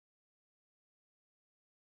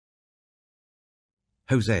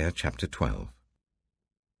Hosea chapter 12.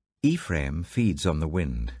 Ephraim feeds on the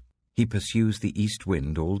wind. He pursues the east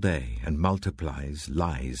wind all day and multiplies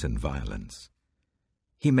lies and violence.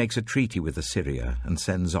 He makes a treaty with Assyria and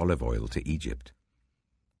sends olive oil to Egypt.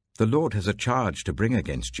 The Lord has a charge to bring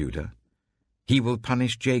against Judah. He will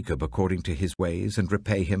punish Jacob according to his ways and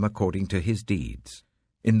repay him according to his deeds.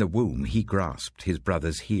 In the womb he grasped his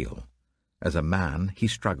brother's heel. As a man he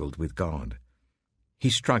struggled with God. He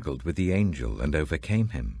struggled with the angel and overcame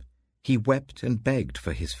him. He wept and begged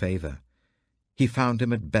for his favor. He found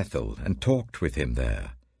him at Bethel and talked with him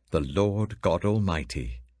there. The Lord God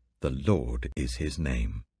Almighty, the Lord is his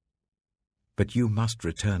name. But you must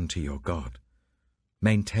return to your God.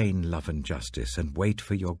 Maintain love and justice and wait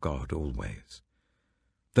for your God always.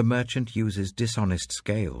 The merchant uses dishonest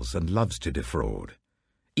scales and loves to defraud.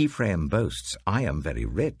 Ephraim boasts, I am very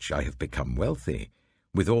rich, I have become wealthy.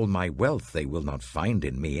 With all my wealth they will not find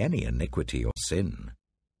in me any iniquity or sin.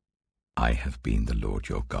 I have been the Lord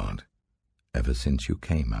your God, ever since you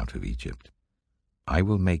came out of Egypt. I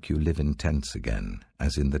will make you live in tents again,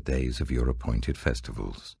 as in the days of your appointed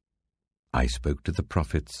festivals. I spoke to the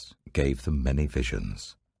prophets, gave them many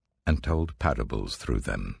visions, and told parables through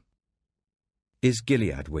them. Is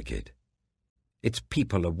Gilead wicked? Its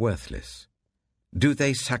people are worthless. Do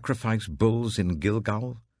they sacrifice bulls in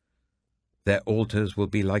Gilgal? Their altars will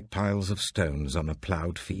be like piles of stones on a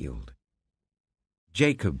ploughed field.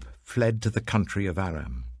 Jacob fled to the country of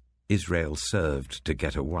Aram. Israel served to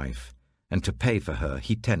get a wife, and to pay for her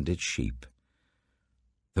he tended sheep.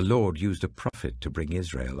 The Lord used a prophet to bring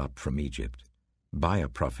Israel up from Egypt. By a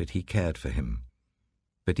prophet he cared for him.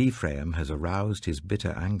 But Ephraim has aroused his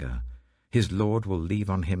bitter anger. His Lord will leave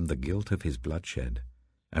on him the guilt of his bloodshed,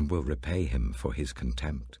 and will repay him for his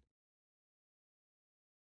contempt.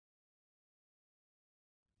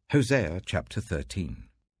 Hosea chapter 13.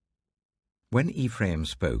 When Ephraim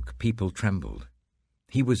spoke, people trembled.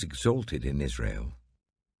 He was exalted in Israel.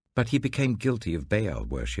 But he became guilty of Baal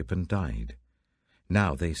worship and died.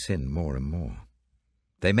 Now they sin more and more.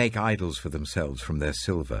 They make idols for themselves from their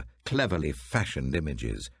silver, cleverly fashioned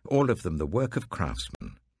images, all of them the work of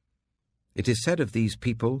craftsmen. It is said of these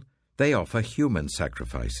people, they offer human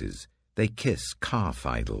sacrifices, they kiss calf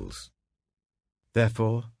idols.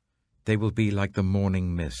 Therefore, they will be like the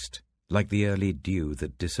morning mist, like the early dew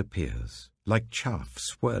that disappears, like chaff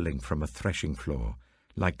swirling from a threshing floor,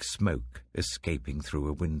 like smoke escaping through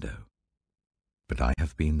a window. But I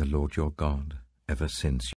have been the Lord your God ever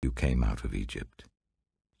since you came out of Egypt.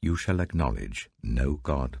 You shall acknowledge no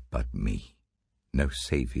God but me, no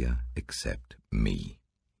Saviour except me.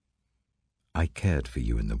 I cared for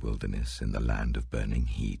you in the wilderness, in the land of burning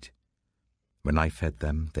heat. When I fed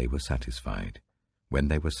them, they were satisfied. When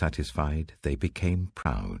they were satisfied, they became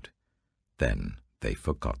proud. Then they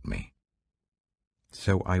forgot me.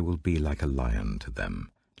 So I will be like a lion to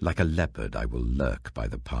them. Like a leopard I will lurk by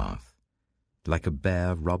the path. Like a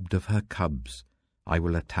bear robbed of her cubs, I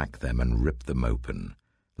will attack them and rip them open.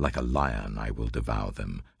 Like a lion I will devour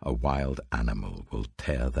them. A wild animal will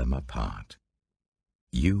tear them apart.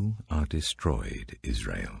 You are destroyed,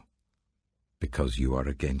 Israel, because you are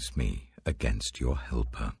against me, against your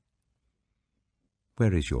helper.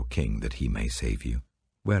 Where is your king that he may save you?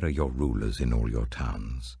 Where are your rulers in all your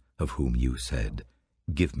towns, of whom you said,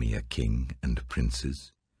 give me a king and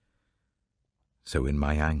princes? So in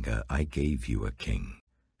my anger I gave you a king,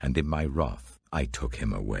 and in my wrath I took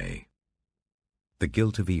him away. The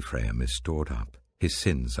guilt of Ephraim is stored up, his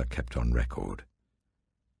sins are kept on record.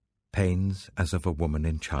 Pains as of a woman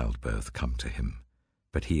in childbirth come to him,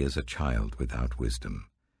 but he is a child without wisdom.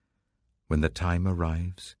 When the time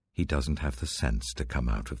arrives, he doesn't have the sense to come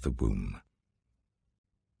out of the womb.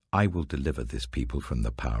 I will deliver this people from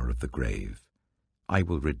the power of the grave. I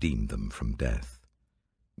will redeem them from death.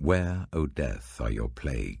 Where, O death, are your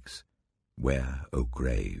plagues? Where, O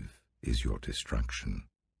grave, is your destruction?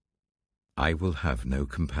 I will have no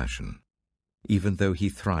compassion, even though he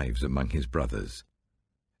thrives among his brothers.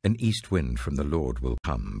 An east wind from the Lord will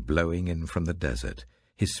come, blowing in from the desert.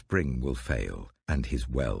 His spring will fail, and his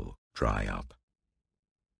well dry up.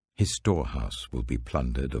 His storehouse will be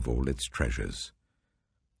plundered of all its treasures.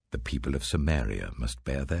 The people of Samaria must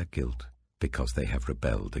bear their guilt, because they have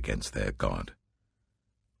rebelled against their God.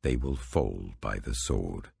 They will fall by the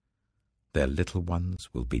sword. Their little ones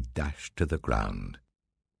will be dashed to the ground,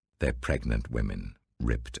 their pregnant women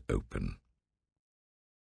ripped open.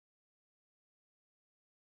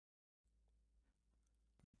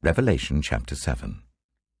 Revelation chapter 7.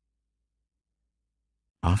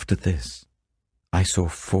 After this, I saw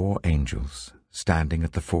 4 angels standing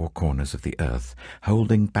at the four corners of the earth,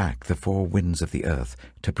 holding back the four winds of the earth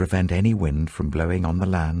to prevent any wind from blowing on the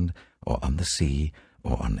land or on the sea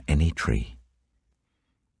or on any tree.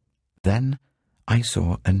 Then I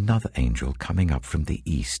saw another angel coming up from the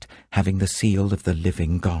east, having the seal of the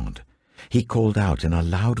living God. He called out in a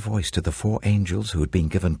loud voice to the four angels who had been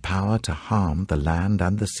given power to harm the land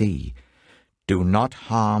and the sea, "Do not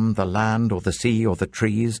harm the land or the sea or the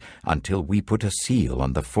trees until we put a seal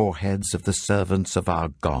on the foreheads of the servants of our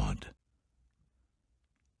God."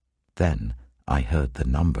 Then I heard the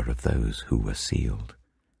number of those who were sealed.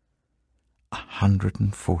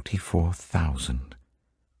 144,000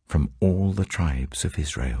 from all the tribes of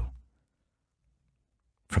Israel.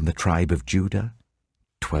 From the tribe of Judah,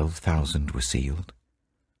 12,000 were sealed.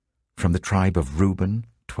 From the tribe of Reuben,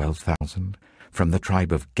 12,000. From the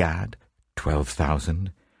tribe of Gad,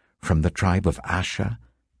 12,000. From the tribe of Asher,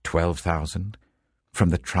 12,000. From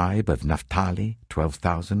the tribe of Naphtali,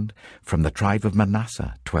 12,000. From the tribe of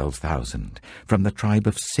Manasseh, 12,000. From the tribe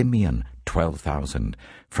of Simeon, 12,000.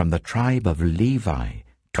 From the tribe of Levi,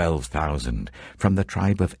 12,000. From the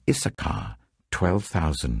tribe of Issachar,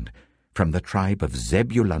 12,000. From the tribe of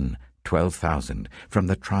Zebulun, 12,000. From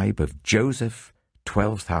the tribe of Joseph,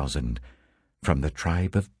 12,000. From the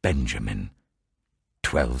tribe of Benjamin,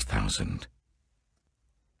 12,000.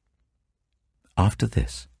 After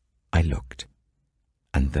this I looked,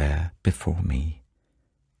 and there before me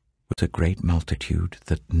was a great multitude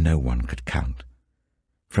that no one could count,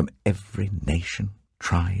 from every nation,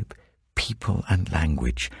 tribe, people and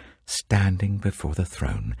language, standing before the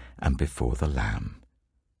throne and before the Lamb.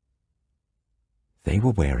 They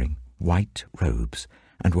were wearing white robes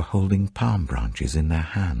and were holding palm branches in their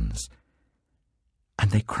hands.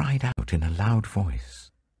 And they cried out in a loud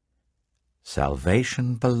voice,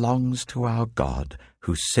 "Salvation belongs to our God,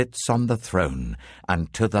 who sits on the throne,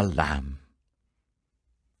 and to the Lamb."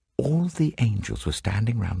 All the angels were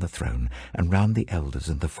standing round the throne and round the elders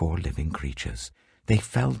and the four living creatures. They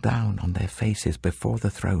fell down on their faces before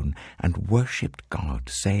the throne and worshipped God,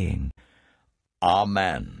 saying,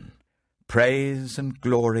 "Amen. Praise and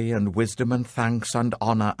glory and wisdom and thanks and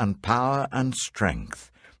honor and power and strength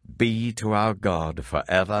be to our God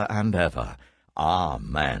forever and ever.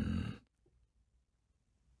 Amen."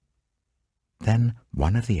 Then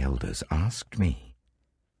one of the elders asked me,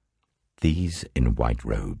 "These in white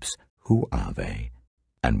robes, who are they,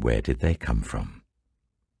 and where did they come from?"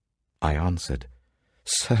 I answered,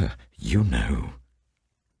 "Sir, you know."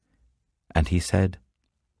 And he said,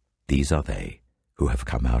 "These are they who have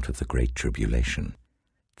come out of the great tribulation.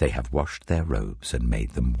 They have washed their robes and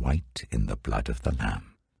made them white in the blood of the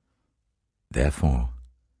Lamb. Therefore,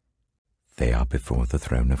 they are before the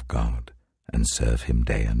throne of God and serve him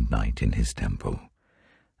day and night in his temple,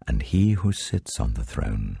 and he who sits on the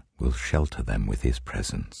throne will shelter them with his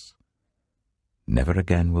presence. Never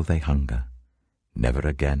again will they hunger, never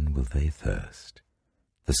again will they thirst.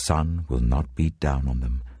 The sun will not beat down on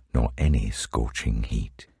them, nor any scorching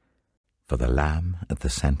heat. For the Lamb at the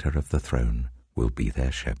center of the throne will be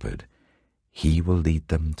their shepherd. He will lead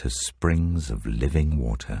them to springs of living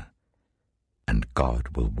water, and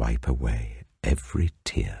God will wipe away every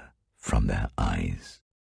tear from their eyes."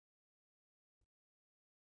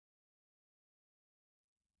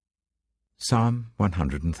 Psalm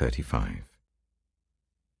 135.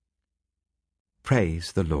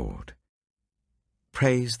 Praise the Lord.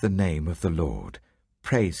 Praise the name of the Lord.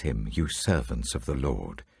 Praise him, you servants of the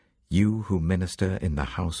Lord, you who minister in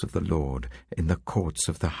the house of the Lord, in the courts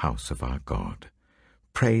of the house of our God.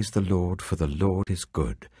 Praise the Lord, for the Lord is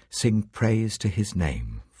good. Sing praise to his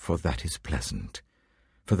name, for that is pleasant.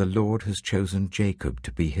 For the Lord has chosen Jacob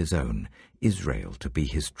to be his own, Israel to be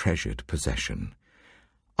his treasured possession.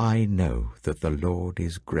 I know that the Lord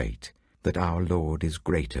is great, that our Lord is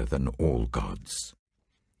greater than all gods.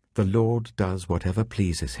 The Lord does whatever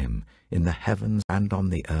pleases him, in the heavens and on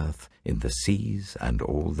the earth, in the seas and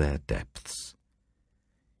all their depths.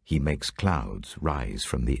 He makes clouds rise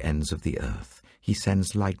from the ends of the earth. He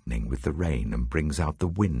sends lightning with the rain and brings out the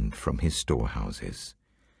wind from his storehouses.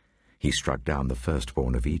 He struck down the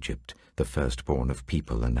firstborn of Egypt, the firstborn of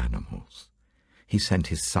people and animals. He sent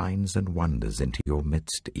his signs and wonders into your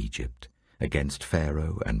midst, Egypt, against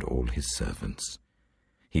Pharaoh and all his servants.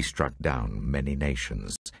 He struck down many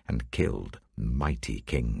nations and killed mighty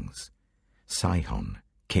kings. Sihon,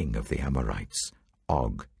 king of the Amorites,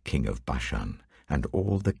 Og, king of Bashan, and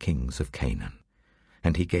all the kings of Canaan.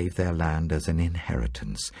 And he gave their land as an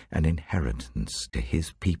inheritance to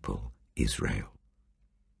his people, Israel.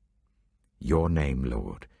 Your name,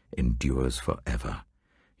 Lord, endures forever.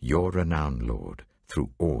 Your renown, Lord,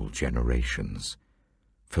 through all generations.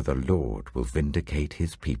 For the Lord will vindicate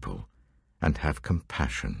his people and have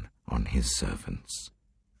compassion on his servants.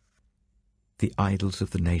 The idols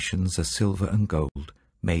of the nations are silver and gold,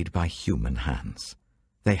 made by human hands.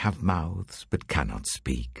 They have mouths but cannot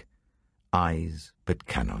speak, eyes but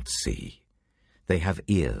cannot see. They have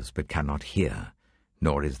ears but cannot hear,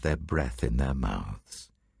 nor is there breath in their mouths.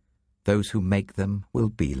 Those who make them will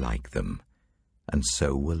be like them, and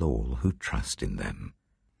so will all who trust in them.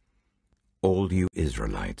 All you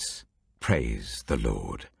Israelites, praise the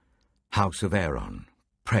Lord. House of Aaron,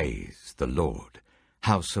 praise the Lord.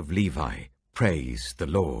 House of Levi, praise the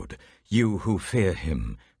Lord. You who fear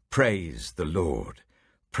him, praise the Lord.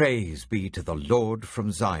 Praise be to the Lord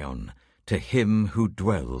from Zion, to him who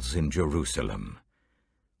dwells in Jerusalem.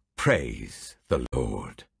 Praise the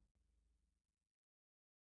Lord.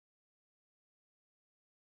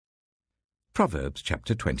 Proverbs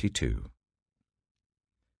chapter 22.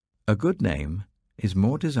 A good name is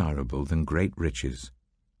more desirable than great riches.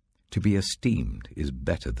 To be esteemed is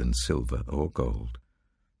better than silver or gold.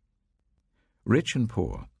 Rich and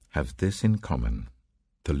poor have this in common: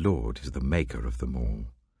 the Lord is the maker of them all.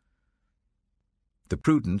 The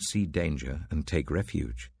prudent see danger and take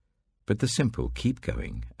refuge, but the simple keep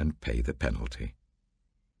going and pay the penalty.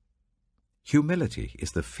 Humility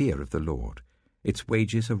is the fear of the Lord. Its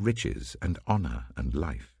wages are riches and honor and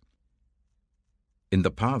life. In the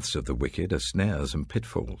paths of the wicked are snares and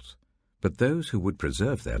pitfalls, but those who would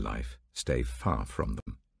preserve their life stay far from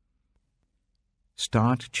them.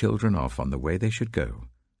 Start children off on the way they should go,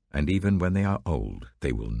 and even when they are old,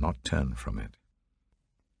 they will not turn from it.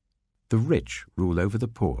 The rich rule over the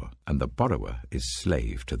poor, and the borrower is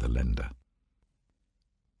slave to the lender.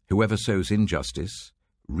 Whoever sows injustice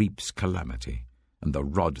reaps calamity, and the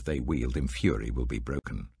rod they wield in fury will be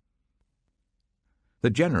broken. The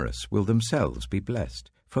generous will themselves be blessed,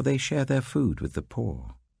 for they share their food with the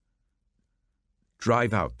poor.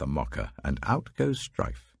 Drive out the mocker, and out goes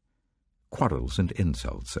strife. Quarrels and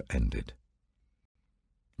insults are ended.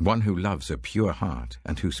 One who loves a pure heart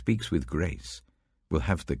and who speaks with grace will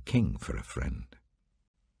have the king for a friend.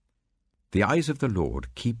 The eyes of the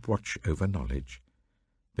Lord keep watch over knowledge,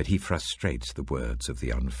 but he frustrates the words of the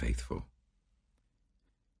unfaithful.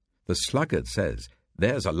 The sluggard says,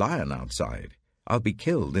 "There's a lion outside. I'll be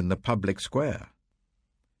killed in the public square."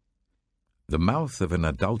 The mouth of an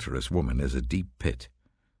adulterous woman is a deep pit.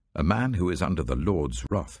 A man who is under the Lord's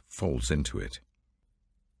wrath falls into it.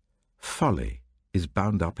 Folly is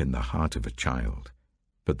bound up in the heart of a child,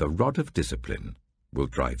 but the rod of discipline will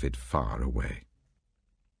drive it far away.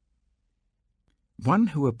 One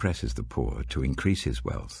who oppresses the poor to increase his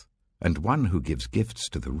wealth, and one who gives gifts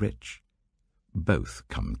to the rich, both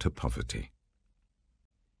come to poverty.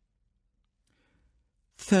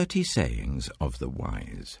 30 Sayings of the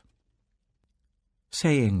Wise.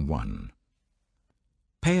 Saying 1.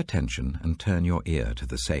 Pay attention and turn your ear to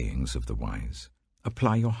the sayings of the wise.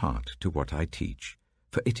 Apply your heart to what I teach,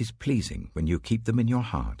 for it is pleasing when you keep them in your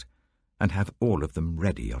heart and have all of them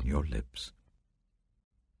ready on your lips.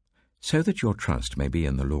 So that your trust may be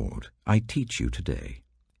in the Lord, I teach you today,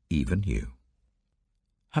 even you.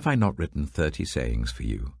 Have I not written 30 sayings for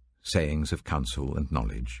you, sayings of counsel and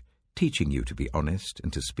knowledge, teaching you to be honest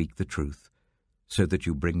and to speak the truth, so that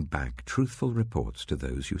you bring back truthful reports to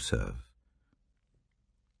those you serve?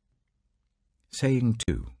 Saying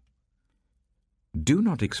 2. Do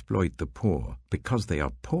not exploit the poor because they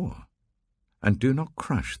are poor, and do not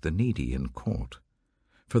crush the needy in court,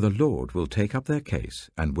 for the Lord will take up their case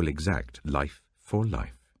and will exact life for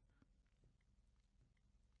life.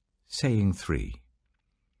 Saying 3.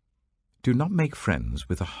 Do not make friends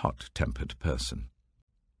with a hot-tempered person.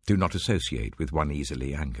 Do not associate with one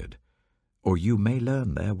easily angered, or you may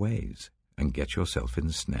learn their ways and get yourself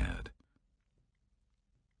ensnared.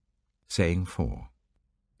 Saying 4.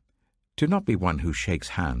 Do not be one who shakes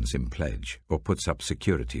hands in pledge or puts up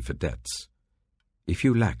security for debts. If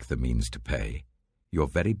you lack the means to pay, your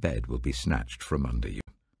very bed will be snatched from under you.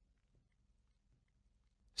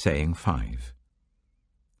 Saying 5.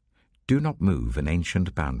 Do not move an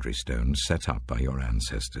ancient boundary stone set up by your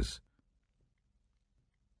ancestors.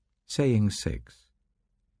 Saying 6.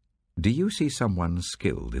 Do you see someone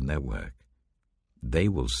skilled in their work? They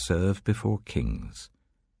will serve before kings.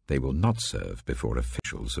 They will not serve before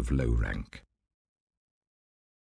officials of low rank.